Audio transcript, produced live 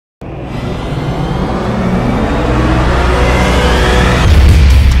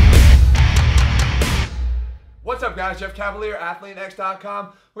guys? Jeff Cavalier,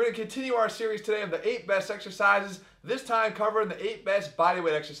 ATHLEAN-X.com. We're going to continue our series today of the 8 best exercises, this time covering the 8 best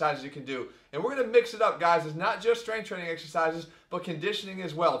bodyweight exercises you can do. And we're going to mix it up, guys. It's not just strength training exercises, but conditioning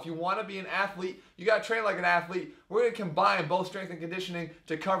as well. If you want to be an athlete, you got to train like an athlete. We're going to combine both strength and conditioning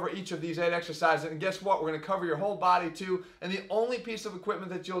to cover each of these 8 exercises. And guess what? We're going to cover your whole body too. And the only piece of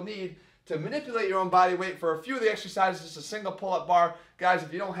equipment that you'll need to manipulate your own body weight for a few of the exercises is a single pull-up bar. Guys,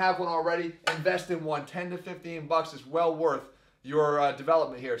 if you don't have one already, invest in one. 10 to 15 bucks is well worth your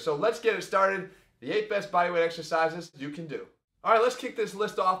development here. So let's get it started. The 8 best bodyweight exercises you can do. All right, let's kick this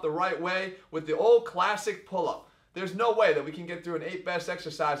list off the right way with the old classic pull-up. There's no way that we can get through an 8 best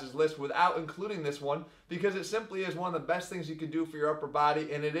exercises list without including this one, because it simply is one of the best things you can do for your upper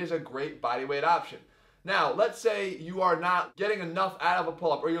body, and it is a great bodyweight option. Now, let's say you are not getting enough out of a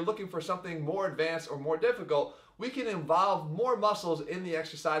pull-up, or you're looking for something more advanced or more difficult. We can involve more muscles in the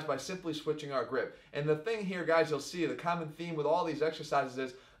exercise by simply switching our grip. And the thing here, guys, you'll see the common theme with all these exercises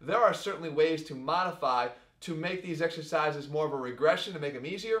is there are certainly ways to modify to make these exercises more of a regression to make them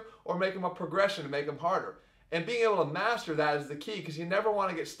easier, or make them a progression to make them harder. And being able to master that is the key, because you never want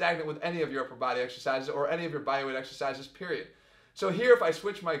to get stagnant with any of your upper body exercises or any of your bodyweight exercises, period. So here, if I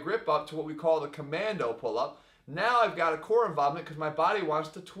switch my grip up to what we call the Commando Pullup, now I've got a core involvement because my body wants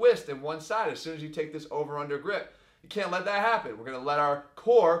to twist in one side as soon as you take this over-under grip. You can't let that happen. We're going to let our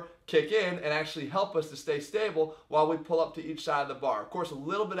core kick in and actually help us to stay stable while we pull up to each side of the bar. Of course, a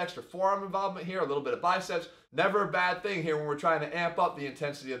little bit extra forearm involvement here, a little bit of biceps. Never a bad thing here when we're trying to amp up the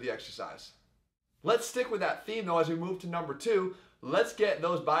intensity of the exercise. Let's stick with that theme though as we move to number 2. Let's get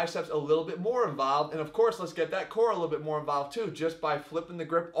those biceps a little bit more involved, and of course let's get that core a little bit more involved too, just by flipping the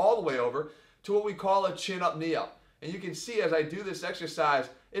grip all the way over to what we call a chin up, knee up. And you can see as I do this exercise,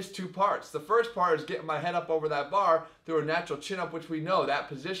 it's 2 parts. The first part is getting my head up over that bar through a natural chin up, which we know that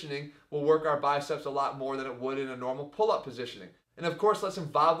positioning will work our biceps a lot more than it would in a normal pull-up positioning. And of course, let's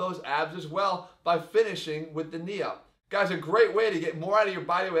involve those abs as well by finishing with the knee up. Guys, a great way to get more out of your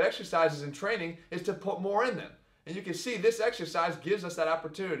bodyweight exercises in training is to put more in them. And you can see this exercise gives us that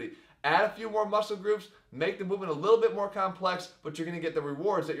opportunity. Add a few more muscle groups, make the movement a little bit more complex, but you're going to get the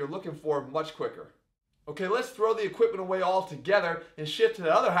rewards that you're looking for much quicker. Okay, let's throw the equipment away altogether and shift to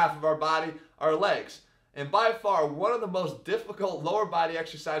the other half of our body, our legs. And by far, one of the most difficult lower body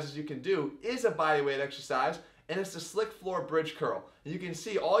exercises you can do is a bodyweight exercise, and it's the slick floor bridge curl. And you can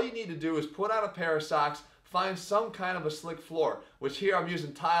see all you need to do is put on a pair of socks, find some kind of a slick floor, which here I'm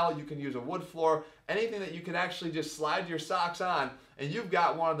using tile. You can use a wood floor, anything that you can actually just slide your socks on, and you've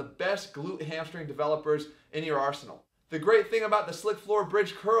got one of the best glute hamstring developers in your arsenal. The great thing about the slick floor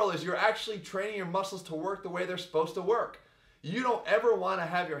bridge curl is you're actually training your muscles to work the way they're supposed to work. You don't ever want to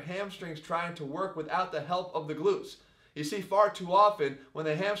have your hamstrings trying to work without the help of the glutes. You see, far too often, when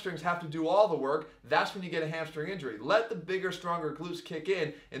the hamstrings have to do all the work, that's when you get a hamstring injury. Let the bigger, stronger glutes kick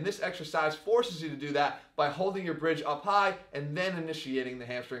in, and this exercise forces you to do that by holding your bridge up high and then initiating the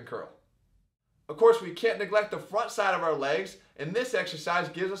hamstring curl. Of course, we can't neglect the front side of our legs, and this exercise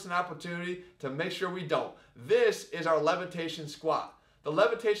gives us an opportunity to make sure we don't. This is our levitation squat. The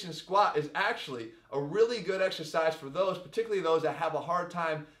levitation squat is actually a really good exercise for those, particularly those that have a hard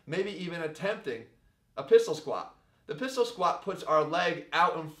time maybe even attempting a pistol squat. The pistol squat puts our leg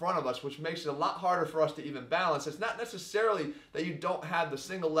out in front of us, which makes it a lot harder for us to even balance. It's not necessarily that you don't have the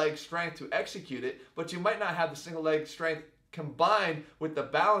single leg strength to execute it, but you might not have the single leg strength combined with the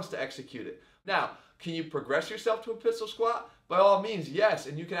balance to execute it. Now, can you progress yourself to a pistol squat? By all means, yes,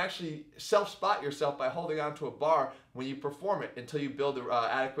 and you can actually self-spot yourself by holding onto a bar when you perform it until you build the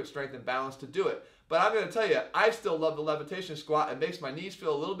adequate strength and balance to do it. But I'm going to tell you, I still love the levitation squat. It makes my knees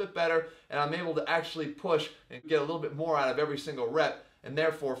feel a little bit better, and I'm able to actually push and get a little bit more out of every single rep, and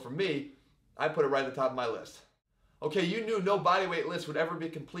therefore, for me, I put it right at the top of my list. Okay, you knew no bodyweight list would ever be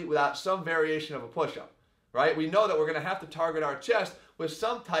complete without some variation of a push-up, right? We know that we're going to have to target our chest with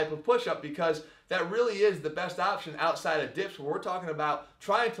some type of push-up because that really is the best option outside of dips when we're talking about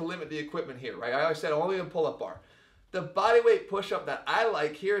trying to limit the equipment here, right? I always said only a pull-up bar. The bodyweight push-up that I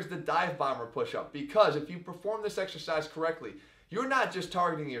like here is the dive bomber push-up, because if you perform this exercise correctly, you're not just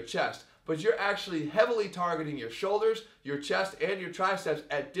targeting your chest, but you're actually heavily targeting your shoulders, your chest, and your triceps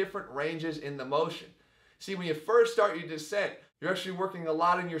at different ranges in the motion. See, when you first start your descent, you're actually working a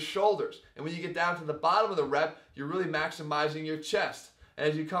lot in your shoulders, and when you get down to the bottom of the rep, you're really maximizing your chest. And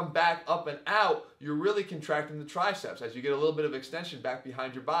as you come back up and out, you're really contracting the triceps as you get a little bit of extension back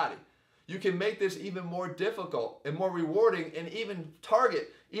behind your body. You can make this even more difficult and more rewarding and even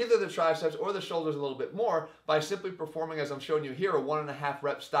target either the triceps or the shoulders a little bit more by simply performing, as I'm showing you here, a 1.5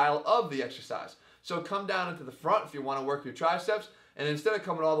 rep style of the exercise. So come down into the front if you want to work your triceps, And instead of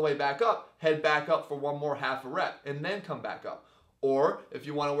coming all the way back up, head back up for one more half a rep and then come back up. Or if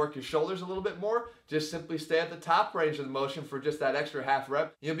you want to work your shoulders a little bit more, just simply stay at the top range of the motion for just that extra half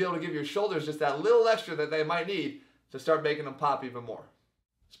rep. You'll be able to give your shoulders just that little extra that they might need to start making them pop even more.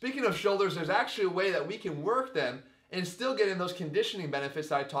 Speaking of shoulders, there's actually a way that we can work them and still get in those conditioning benefits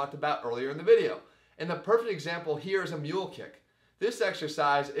that I talked about earlier in the video. And the perfect example here is a mule kick. This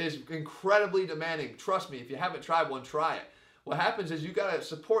exercise is incredibly demanding. Trust me, if you haven't tried one, try it. What happens is you got to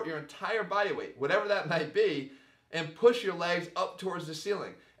support your entire body weight, whatever that might be, and push your legs up towards the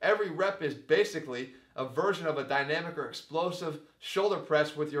ceiling. Every rep is basically a version of a dynamic or explosive shoulder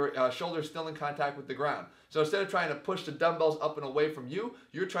press with your shoulders still in contact with the ground. So instead of trying to push the dumbbells up and away from you,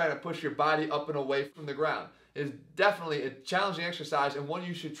 you're trying to push your body up and away from the ground. It is definitely a challenging exercise and one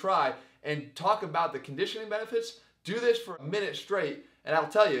you should try. And talk about the conditioning benefits. Do this for a minute straight, and I'll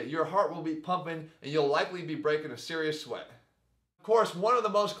tell you, your heart will be pumping and you'll likely be breaking a serious sweat. Of course, one of the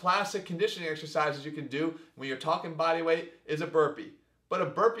most classic conditioning exercises you can do when you're talking body weight is a burpee. But a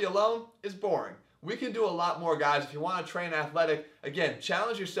burpee alone is boring. We can do a lot more, guys. If you want to train athletic, again,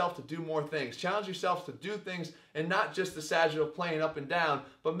 challenge yourself to do more things. Challenge yourself to do things and not just the sagittal plane up and down,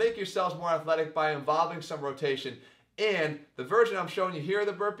 but make yourselves more athletic by involving some rotation. And the version I'm showing you here of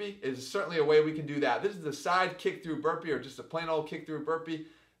the burpee is certainly a way we can do that. This is the side kick through burpee or just a plain old kick through burpee.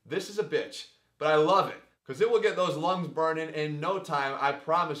 This is a bitch, but I love it because it will get those lungs burning in no time, I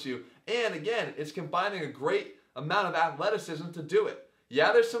promise you. And again, it's combining a great amount of athleticism to do it.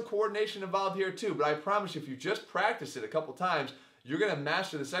 Yeah, there's some coordination involved here too, but I promise you, if you just practice it a couple times, you're going to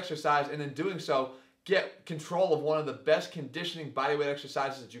master this exercise, and in doing so, get control of one of the best conditioning bodyweight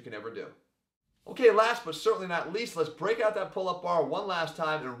exercises that you can ever do. Okay, last but certainly not least, let's break out that pull-up bar one last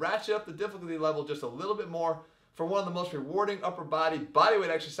time and ratchet up the difficulty level just a little bit more for one of the most rewarding upper body bodyweight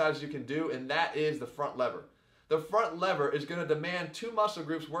exercises you can do, and that is the front lever. The front lever is going to demand two muscle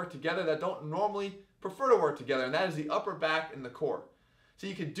groups work together that don't normally prefer to work together, and that is the upper back and the core. So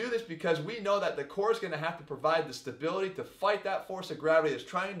you can do this because we know that the core is going to have to provide the stability to fight that force of gravity that's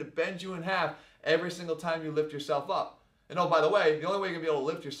trying to bend you in half every single time you lift yourself up. And oh, by the way, the only way you're going to be able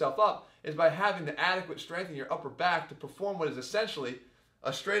to lift yourself up is by having the adequate strength in your upper back to perform what is essentially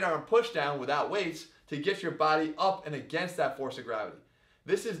a straight arm push down without weights to get your body up and against that force of gravity.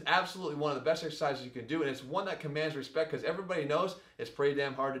 This is absolutely one of the best exercises you can do, and it's one that commands respect because everybody knows it's pretty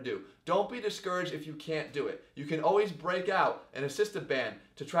damn hard to do. Don't be discouraged if you can't do it. You can always break out an assistant band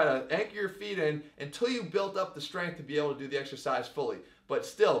to try to anchor your feet in until you build up the strength to be able to do the exercise fully. But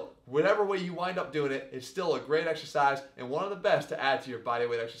still, whatever way you wind up doing it, it's still a great exercise and one of the best to add to your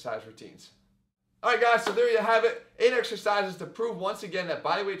bodyweight exercise routines. Alright guys, so there you have it. 8 exercises to prove once again that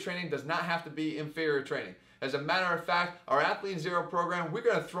bodyweight training does not have to be inferior training. As a matter of fact, our ATHLEAN-X program, we're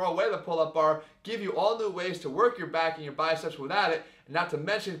going to throw away the pull-up bar, give you all new ways to work your back and your biceps without it, and not to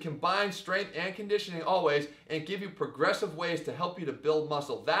mention combine strength and conditioning always, and give you progressive ways to help you to build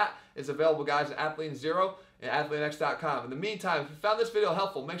muscle. That is available, guys, at ATHLEAN-X and ATHLEAN-X.com. In the meantime, if you found this video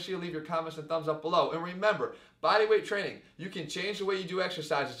helpful, make sure you leave your comments and thumbs up below. And remember, bodyweight training, you can change the way you do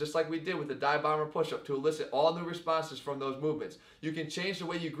exercises just like we did with the dive bomber push-up to elicit all new responses from those movements. You can change the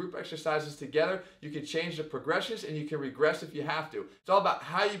way you group exercises together, you can change the progressions, and you can regress if you have to. It's all about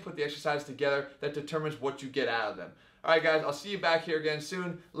how you put the exercises together that determines what you get out of them. Alright guys, I'll see you back here again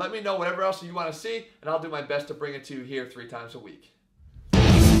soon. Let me know whatever else you want to see, and I'll do my best to bring it to you here 3 times a week.